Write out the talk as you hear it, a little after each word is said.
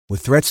With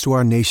threats to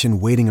our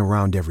nation waiting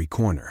around every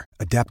corner,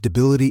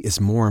 adaptability is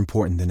more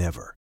important than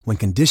ever. When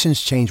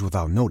conditions change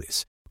without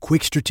notice,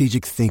 quick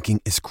strategic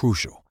thinking is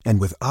crucial.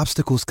 And with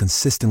obstacles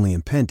consistently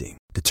impending,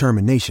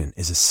 determination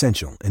is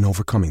essential in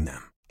overcoming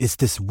them. It's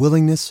this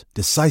willingness,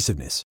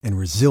 decisiveness, and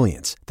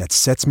resilience that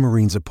sets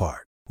Marines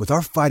apart. With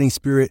our fighting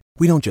spirit,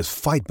 we don't just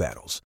fight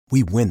battles,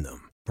 we win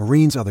them.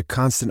 Marines are the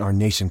constant our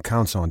nation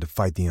counts on to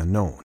fight the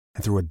unknown.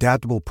 And through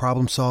adaptable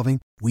problem solving,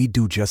 we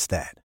do just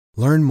that.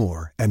 Learn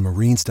more at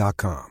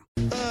marines.com.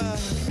 In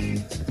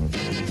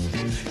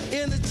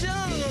the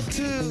jungle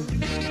too.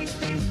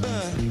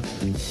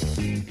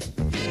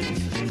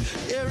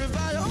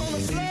 Everybody on the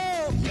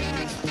floor.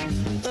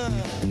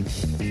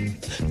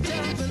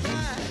 Jumping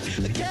like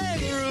a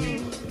kangaroo.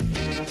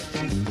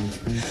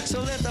 So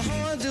let the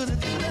horn do the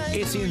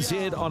thing.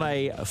 SNZ on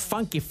a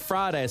funky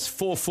Friday. It's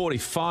 4:40.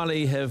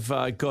 Finally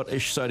have got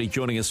Ish Sodhi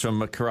joining us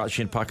from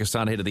Karachi in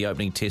Pakistan, ahead of the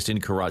opening test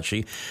in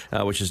Karachi,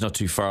 which is not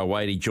too far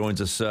away. He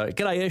joins us.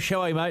 G'day, Ish.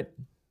 How are you, mate?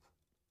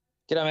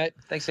 G'day, mate.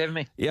 Thanks for having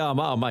me. Yeah,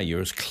 mate,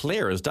 you're as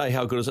clear as day.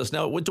 How good is this?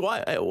 Now,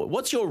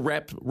 what's your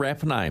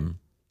rap name?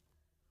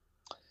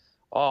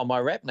 Oh, my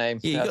rap name?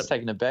 Yeah, it's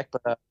taken it back,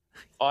 but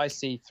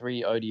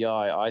IC3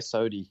 ODI,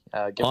 Sodhi.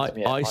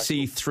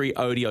 IC3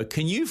 ODI.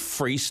 Can you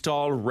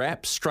freestyle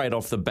rap straight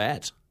off the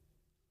bat?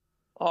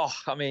 Oh,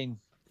 I mean,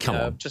 Come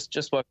on.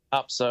 just woke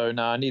up, so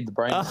no, I need the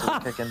brain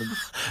to kick in.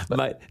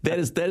 Mate, that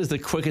is the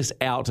quickest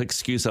out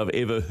excuse I've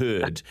ever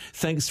heard.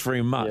 Thanks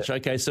very much. Yeah.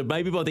 Okay, so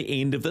maybe by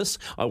the end of this,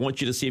 I want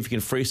you to see if you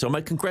can freestyle.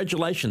 Mate,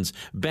 congratulations.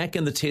 Back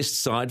in the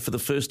test side for the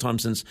first time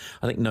since,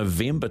 I think,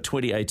 November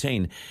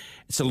 2018.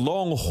 It's a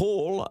long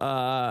haul.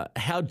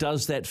 How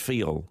does that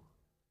feel?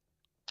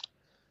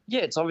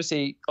 Yeah, it's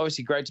obviously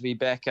great to be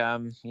back,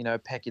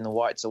 packing the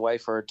whites away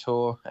for a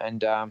tour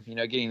and,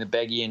 getting the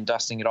baggie and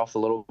dusting it off a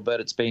little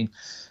bit. It's been,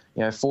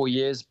 4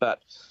 years,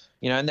 but,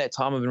 in that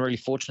time I've been really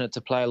fortunate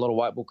to play a lot of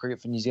white ball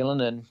cricket for New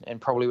Zealand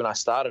and probably when I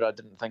started I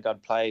didn't think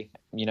I'd play,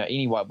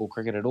 any white ball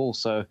cricket at all.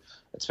 So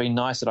it's been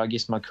nice that I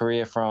guess my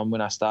career from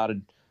when I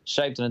started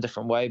shaped in a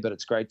different way, but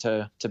it's great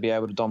to be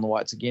able to don the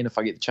whites again if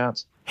I get the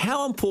chance.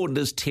 How important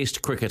is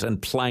test cricket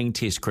and playing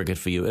test cricket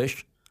for you,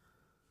 Ish?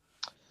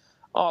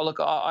 Oh, look,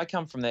 I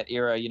come from that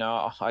era,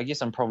 I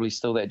guess I'm probably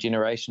still that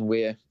generation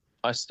where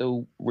I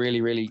still really,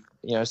 really,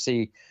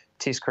 see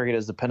Test cricket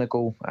as the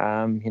pinnacle.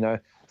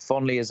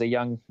 Fondly as a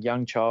young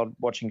child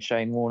watching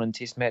Shane Warne in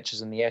Test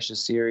matches in the Ashes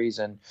series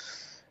and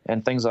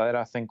things like that,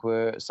 I think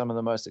were some of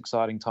the most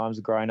exciting times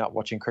of growing up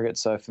watching cricket.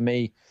 So for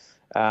me,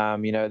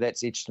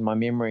 that's etched in my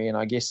memory. And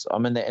I guess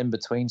I'm in that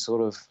in-between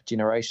sort of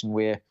generation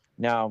where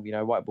now,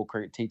 white ball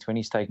cricket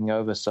T20's taking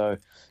over. So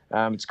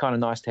it's kind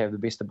of nice to have the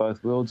best of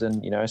both worlds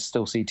and,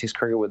 still see Test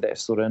cricket with that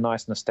sort of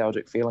nice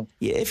nostalgic feeling.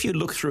 Yeah, if you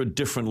look through a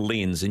different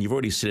lens, and you've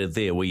already said it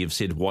there where you've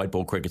said white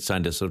ball cricket's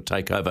starting to sort of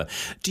take over,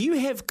 do you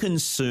have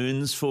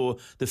concerns for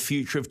the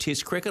future of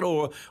Test cricket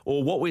or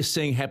what we're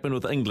seeing happen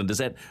with England? Does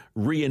that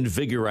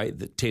reinvigorate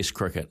the Test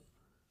cricket?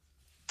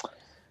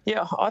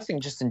 Yeah, I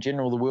think just in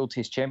general, the World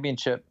Test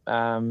Championship,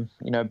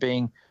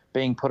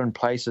 being put in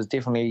place has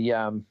definitely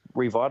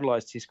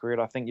revitalised Test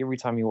cricket. I think every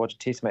time you watch a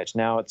Test match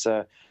now, it's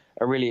a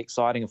really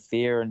exciting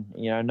affair, and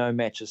no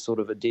match is sort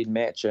of a dead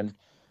match, and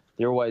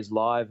they're always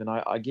live. And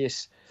I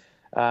guess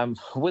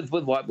with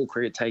white ball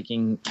cricket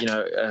taking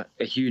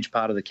a huge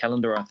part of the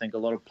calendar, I think a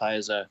lot of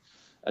players are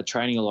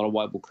training a lot of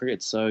white ball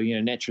cricket. So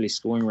naturally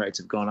scoring rates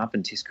have gone up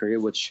in Test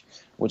cricket, which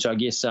I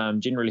guess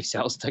generally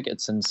sells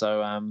tickets. And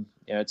so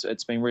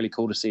it's been really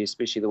cool to see,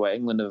 especially the way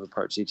England have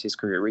approached their Test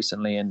cricket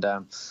recently. And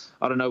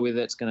I don't know whether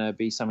that's going to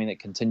be something that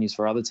continues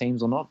for other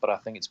teams or not, but I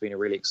think it's been a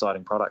really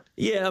exciting product.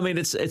 Yeah, I mean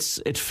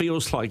it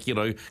feels like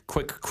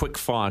quick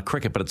fire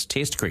cricket, but it's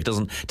Test cricket.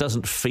 It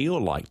doesn't feel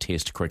like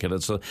Test cricket.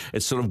 It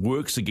sort of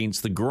works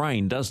against the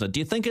grain, doesn't it? Do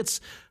you think it's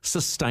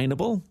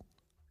sustainable?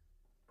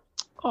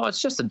 Oh,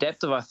 it's just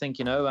adaptive, I think.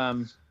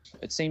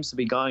 It seems to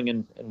be going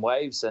in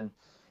waves, and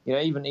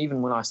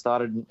even when I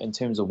started in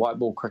terms of white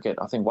ball cricket,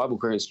 I think white ball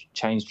cricket has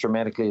changed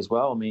dramatically as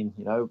well. I mean,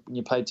 when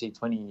you played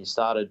T20 and you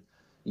started,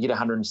 you get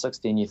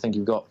 160 and you think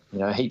you've got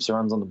heaps of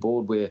runs on the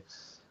board, where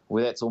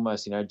that's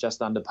almost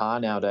just under par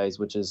nowadays,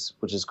 which is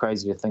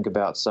crazy to think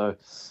about. So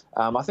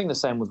I think the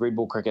same with red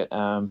ball cricket.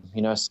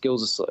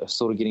 Skills are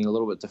sort of getting a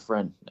little bit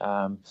different.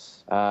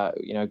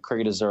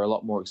 Cricketers are a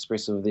lot more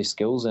expressive of their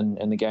skills,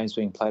 and the game's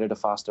being played at a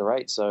faster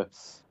rate. So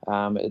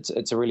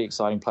it's a really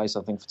exciting place,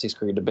 I think, for Test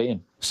cricket to be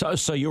in.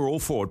 So you're all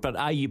for it, but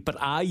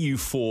are you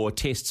for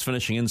tests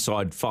finishing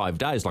inside 5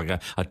 days, like a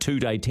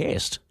 2-day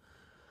test?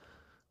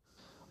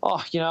 Oh,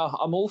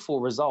 I'm all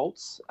for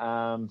results.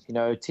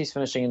 Test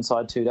finishing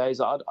inside 2 days,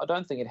 I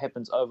don't think it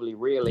happens overly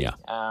rarely.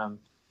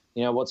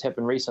 Yeah. What's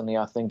happened recently,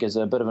 I think, is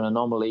a bit of an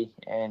anomaly,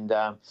 and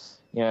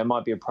it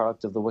might be a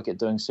product of the wicket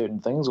doing certain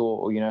things,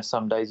 or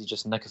some days you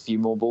just nick a few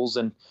more balls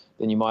than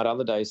you might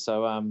other days.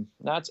 So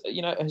it's,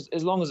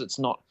 as long as it's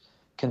not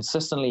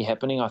consistently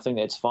happening, I think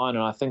that's fine.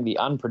 And I think the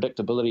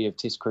unpredictability of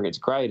Test cricket's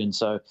great. And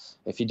so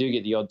if you do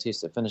get the odd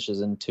test that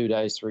finishes in 2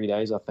 days, 3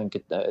 days, I think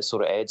it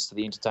sort of adds to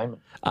the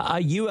entertainment. Are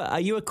you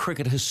a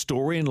cricket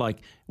historian?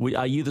 Like,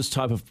 are you this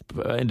type of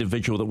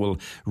individual that will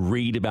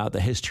read about the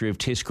history of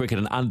Test cricket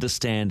and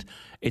understand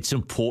its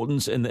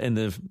importance in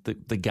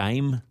the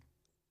game?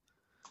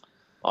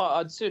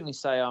 I'd certainly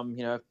say I'm,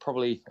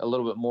 probably a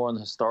little bit more on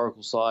the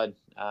historical side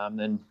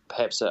than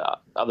perhaps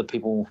other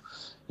people,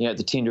 at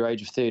the tender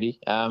age of 30.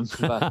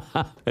 But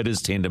it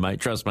is tender, mate.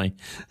 Trust me.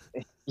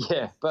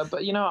 Yeah, but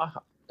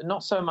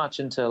not so much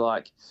into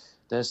like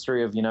the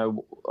history of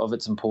of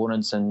its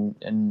importance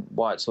and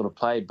why it sort of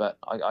played. But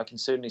I can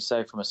certainly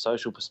say from a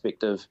social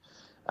perspective,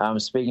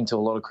 speaking to a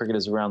lot of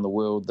cricketers around the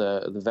world,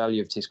 the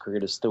value of Test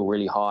cricket is still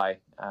really high.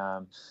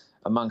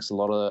 Amongst a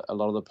lot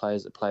of the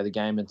players that play the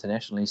game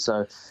internationally.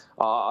 So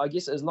I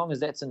guess as long as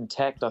that's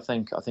intact, I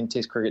think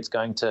Test cricket's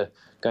going to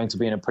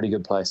be in a pretty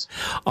good place.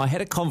 I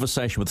had a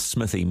conversation with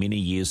Smithy many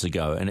years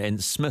ago,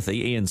 and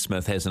Smithy, Ian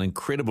Smith, has an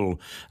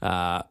incredible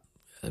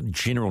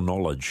general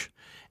knowledge.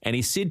 And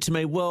he said to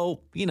me,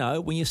 well,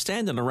 when you're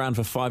standing around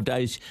for 5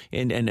 days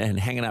and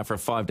hanging out for a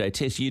 5-day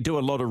test, you do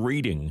a lot of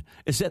reading.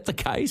 Is that the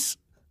case?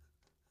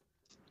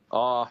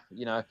 Yeah,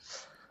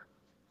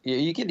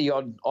 you get the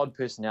odd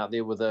person out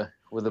there with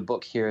a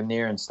book here and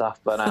there and stuff,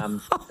 but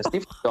it's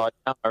definitely died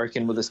down, I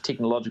reckon, with this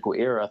technological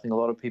era. I think a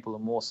lot of people are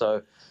more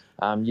so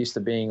used to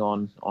being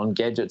on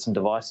gadgets and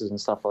devices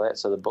and stuff like that,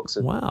 so the books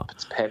are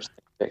perhaps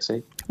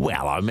backseat.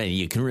 Well, I mean,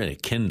 you can read a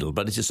Kindle,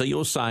 but so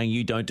you're saying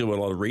you don't do a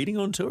lot of reading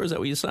on tour, is that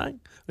what you're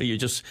saying? Or you're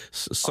just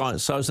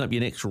sizing up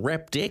your next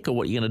rap deck, or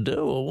what you're going to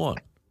do, or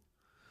what?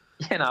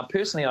 Yeah, no,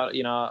 personally,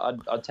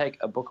 I'd take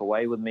a book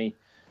away with me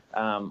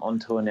on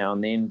tour now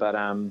and then, but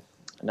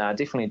no,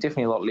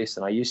 definitely a lot less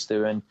than I used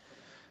to, and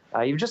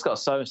you've just got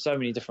so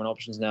many different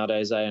options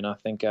nowadays, and I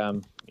think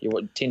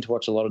you tend to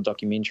watch a lot of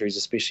documentaries,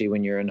 especially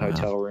when you're in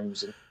hotel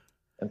rooms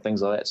and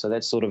things like that. So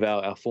that's sort of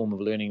our form of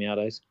learning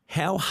nowadays.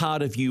 How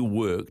hard have you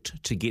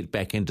worked to get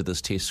back into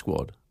this Test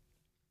squad?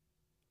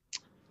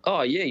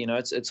 Oh yeah,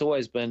 it's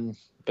always been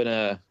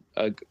a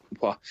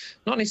well,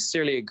 not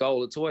necessarily a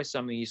goal. It's always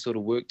something you sort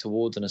of work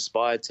towards and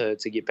aspire to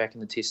get back in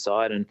the Test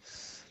side. And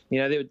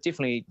there were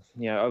definitely,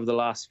 over the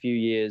last few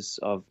years,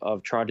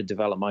 I've tried to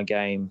develop my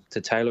game to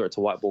tailor it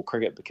to white ball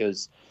cricket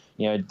because,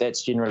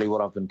 that's generally what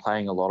I've been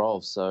playing a lot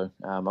of. So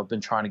I've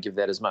been trying to give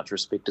that as much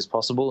respect as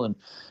possible. And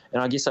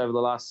I guess over the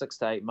last 6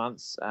 to 8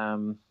 months,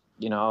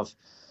 I've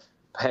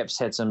perhaps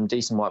had some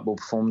decent white ball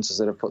performances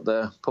that have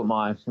put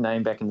my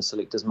name back in the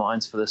selectors'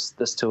 minds for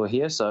this tour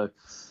here. So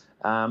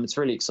it's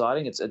really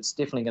exciting. It's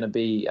definitely going to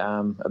be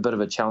a bit of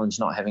a challenge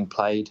not having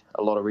played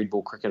a lot of red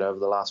ball cricket over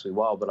the last wee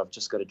while, but I've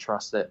just got to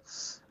trust that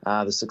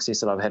the success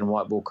that I've had in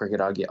white ball cricket,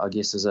 I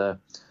guess, is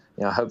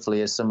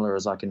hopefully as similar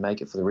as I can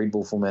make it for the red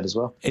ball format as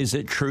well. Is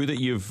it true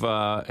that you've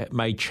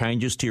made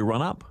changes to your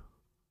run-up?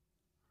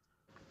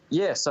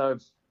 Yeah, so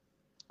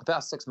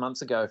about 6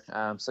 months ago,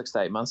 6 to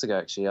 8 months ago,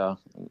 actually, I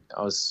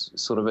was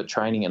sort of at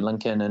training in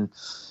Lincoln and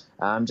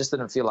just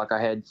didn't feel like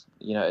I had,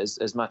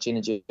 as much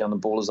energy on the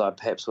ball as I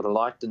perhaps would have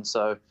liked. And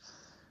so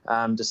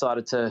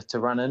decided to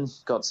run in,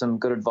 got some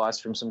good advice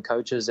from some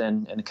coaches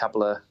and a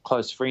couple of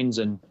close friends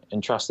and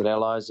trusted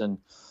allies. And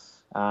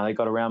they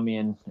got around me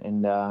and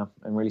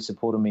really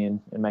supported me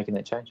in making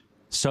that change.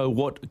 So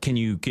what can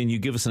you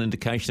give us an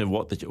indication of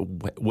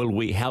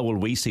how will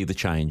we see the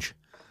change?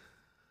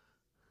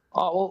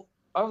 Oh, well,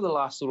 over the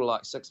last sort of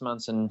like 6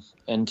 months in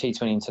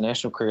T20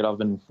 international cricket, I've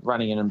been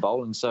running in and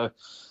bowling. So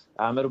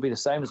it'll be the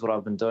same as what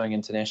I've been doing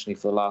internationally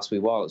for the last wee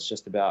while. It's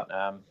just about,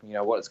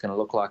 what it's going to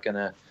look like in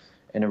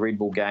a red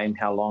ball game,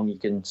 how long you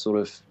can sort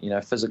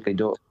of, physically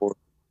do it for,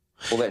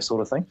 all that sort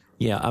of thing.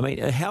 Yeah, I mean,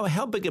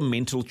 how big a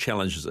mental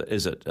challenge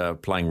is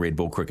it playing red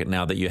ball cricket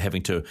now that you're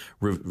having to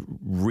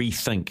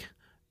rethink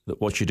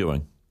what you're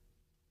doing?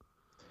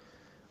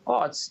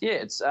 Oh,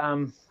 it's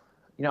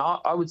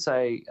I would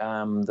say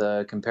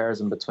the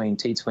comparison between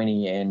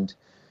T20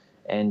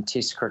 and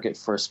Test cricket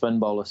for a spin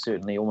bowler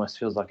certainly almost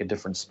feels like a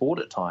different sport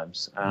at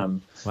times.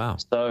 Wow.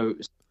 So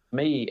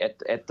me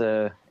at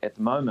the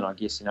moment, I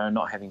guess,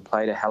 not having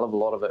played a hell of a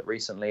lot of it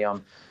recently,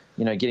 I'm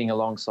getting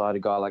alongside a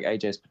guy like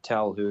Ajaz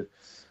Patel who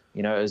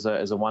is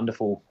a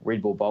wonderful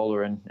red ball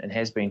bowler and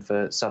has been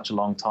for such a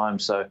long time.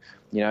 So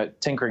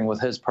tinkering with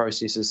his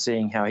processes,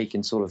 seeing how he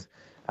can sort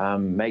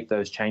of make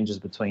those changes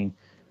between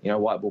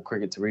white ball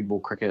cricket to red ball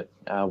cricket,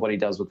 what he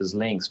does with his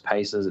lengths,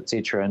 paces,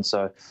 etc. And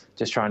so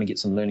just trying to get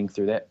some learning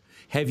through that.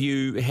 Have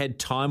you had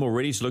time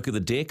already to look at the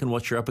deck and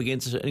what you're up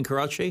against in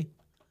Karachi?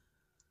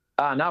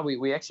 No,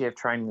 we actually have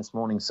training this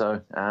morning.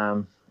 So,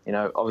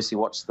 obviously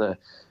watched a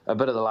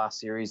bit of the last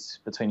series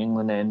between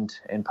England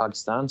and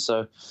Pakistan.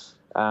 So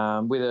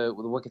whether the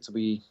wickets will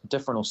be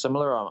different or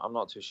similar, I'm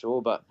not too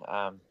sure. But,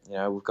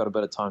 we've got a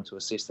bit of time to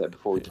assess that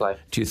before we play.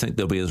 Do you think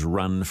they'll be as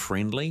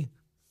run-friendly?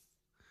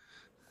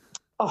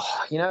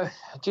 Oh,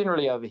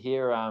 generally over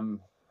here,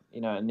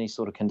 in these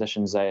sort of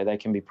conditions, they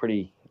can be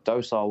pretty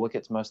docile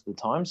wickets most of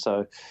the time.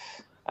 So,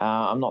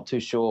 I'm not too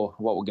sure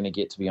what we're going to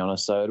get, to be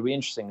honest. So it'll be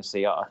interesting to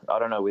see. I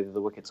don't know whether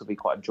the wickets will be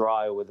quite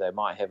dry or whether they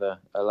might have a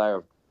layer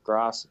of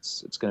grass.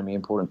 It's going to be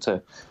important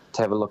to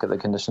have a look at the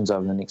conditions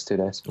over the next 2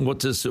 days. What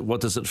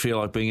does it feel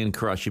like being in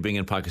Karachi, being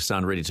in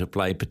Pakistan, ready to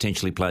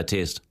potentially play a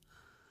test?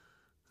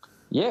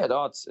 Yeah,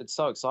 it's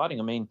so exciting.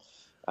 I mean,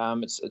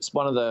 it's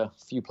one of the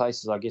few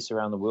places, I guess,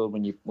 around the world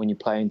when you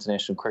play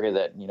international cricket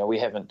that we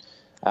haven't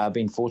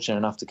been fortunate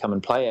enough to come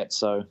and play at.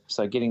 So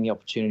getting the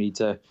opportunity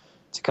to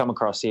come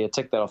across here,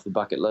 tick that off the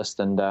bucket list,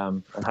 and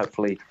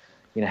hopefully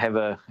have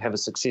a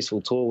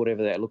successful tour,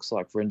 whatever that looks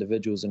like for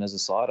individuals and as a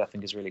side, I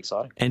think is really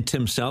exciting. And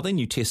Tim Southee,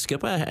 new Test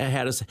skipper,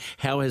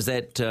 how has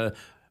that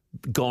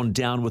gone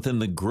down within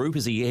the group?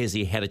 Has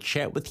he had a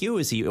chat with you?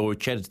 Or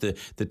chatted to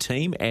the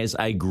team as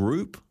a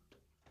group?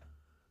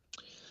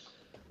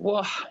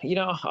 Well,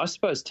 I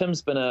suppose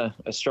Tim's been a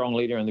strong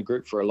leader in the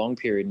group for a long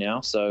period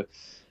now, so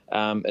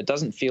it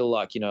doesn't feel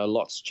like, a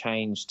lot's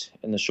changed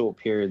in the short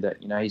period that,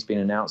 he's been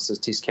announced as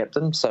Test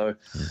captain. So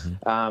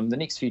the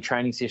next few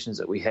training sessions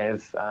that we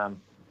have,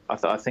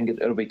 I think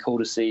it'll be cool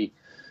to see,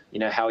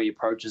 how he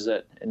approaches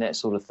it and that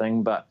sort of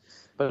thing. But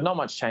not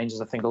much changes.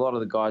 I think a lot of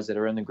the guys that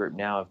are in the group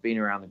now have been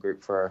around the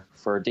group for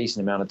a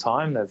decent amount of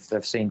time.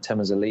 They've seen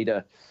Tim as a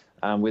leader,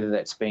 whether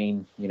that's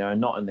been,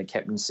 not in the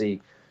captaincy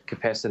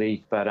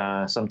capacity,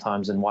 but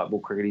sometimes in white ball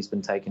cricket he's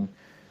been taking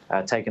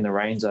the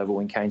reins over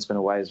when Kane's been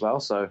away as well.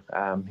 So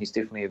he's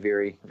definitely a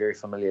very, very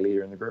familiar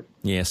leader in the group.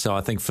 Yeah, so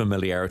I think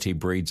familiarity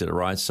breeds it,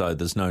 right? So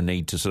there's no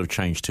need to sort of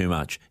change too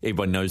much.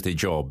 Everyone knows their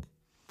job.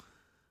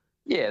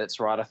 Yeah, that's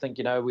right. I think,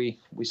 we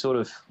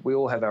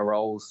all have our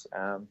roles.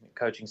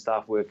 Coaching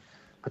staff work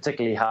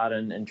particularly hard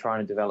in trying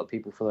to develop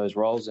people for those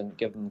roles and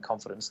give them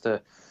confidence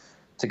to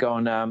go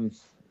and,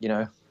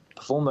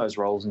 perform those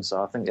roles. And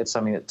so I think that's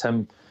something that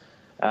Tim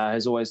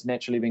has always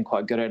naturally been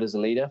quite good at as a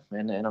leader,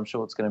 and I'm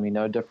sure it's going to be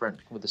no different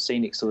with the C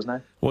next to his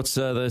name. What's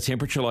the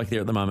temperature like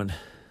there at the moment?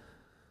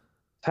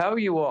 Tell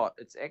you what,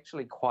 it's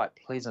actually quite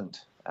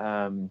pleasant.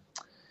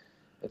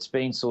 It's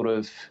been sort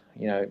of,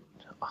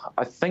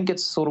 I think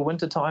it's sort of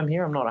winter time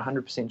here. I'm not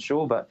 100%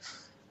 sure, but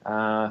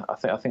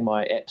I think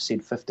my app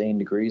said 15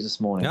 degrees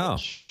this morning,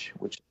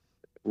 which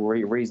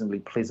reasonably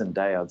pleasant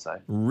day, I'd say.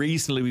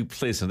 Reasonably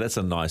pleasant. That's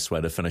a nice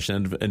way to finish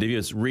an interview.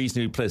 It's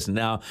reasonably pleasant.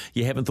 Now,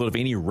 you haven't thought of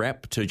any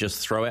rap to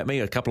just throw at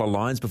me, a couple of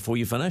lines before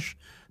you finish?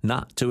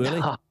 Nah, too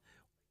early?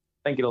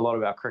 Thinking a lot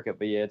about cricket,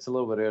 but yeah, it's a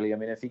little bit early. I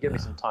mean, if you give me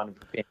some time to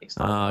prepare next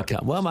time. Okay.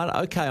 Well, mate,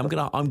 okay, I'm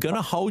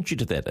gonna hold you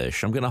to that,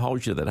 Ish. I'm gonna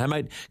hold you to that. Hey,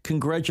 mate,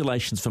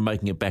 congratulations for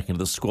making it back into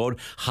the squad.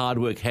 Hard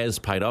work has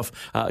paid off.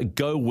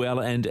 Go well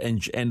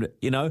and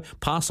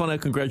pass on our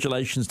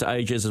congratulations to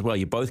AJs as well.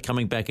 You're both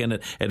coming back in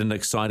at an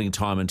exciting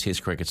time in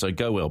Test cricket. So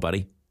go well,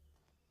 buddy.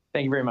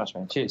 Thank you very much,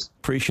 man. Cheers.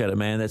 Appreciate it,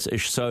 man. That's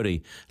Ish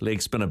Sodhi,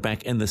 leg spinner,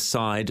 back in the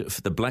side, for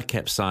the Black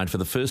Cap side, for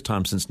the first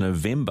time since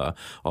November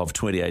of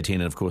 2018.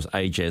 And, of course,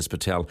 Ajaz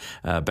Patel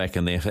back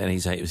in there. And I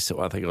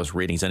think I was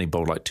reading, he's only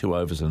bowled like 2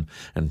 overs in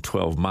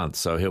 12 months.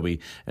 So he'll be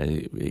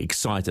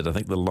excited. I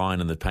think the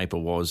line in the paper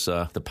was,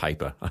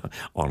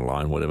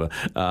 online, whatever.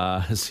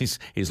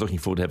 He's looking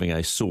forward to having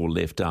a sore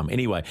left arm.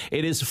 Anyway,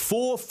 it is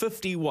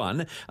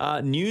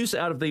 4:51. News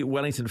out of the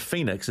Wellington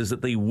Phoenix is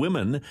that the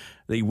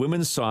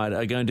women's side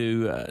are going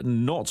to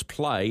not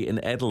play in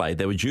Adelaide.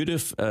 They were due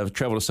to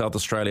travel to South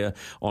Australia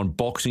on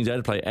Boxing Day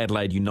to play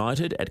Adelaide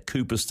United at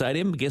Cooper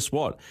Stadium. Guess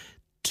what?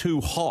 Too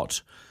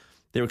hot.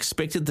 They're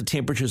expected the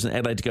temperatures in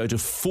Adelaide to go to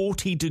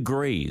 40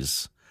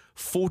 degrees.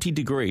 40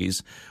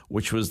 degrees,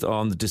 which was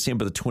on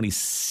December the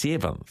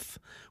 27th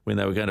when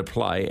they were going to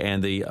play,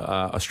 and the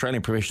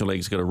Australian Professional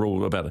League's got a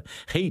rule about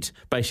heat.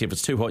 Basically, if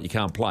it's too hot, you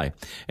can't play.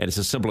 And it's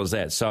as simple as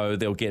that. So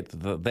they'll get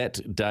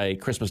that day,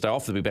 Christmas Day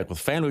off. They'll be back with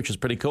family, which is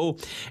pretty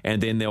cool.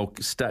 And then they'll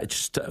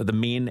the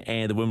men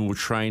and the women will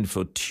train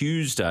for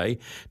Tuesday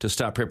to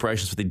start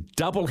preparations for the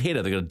double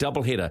header. They've got a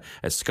double header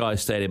at Sky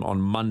Stadium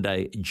on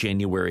Monday,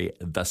 January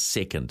the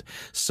 2nd.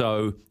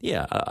 So,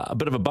 yeah, a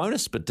bit of a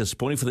bonus, but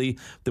disappointing for the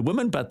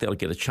women, but they'll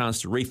get a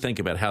chance to rethink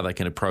about how they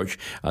can approach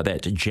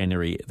that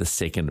January the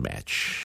 2nd match.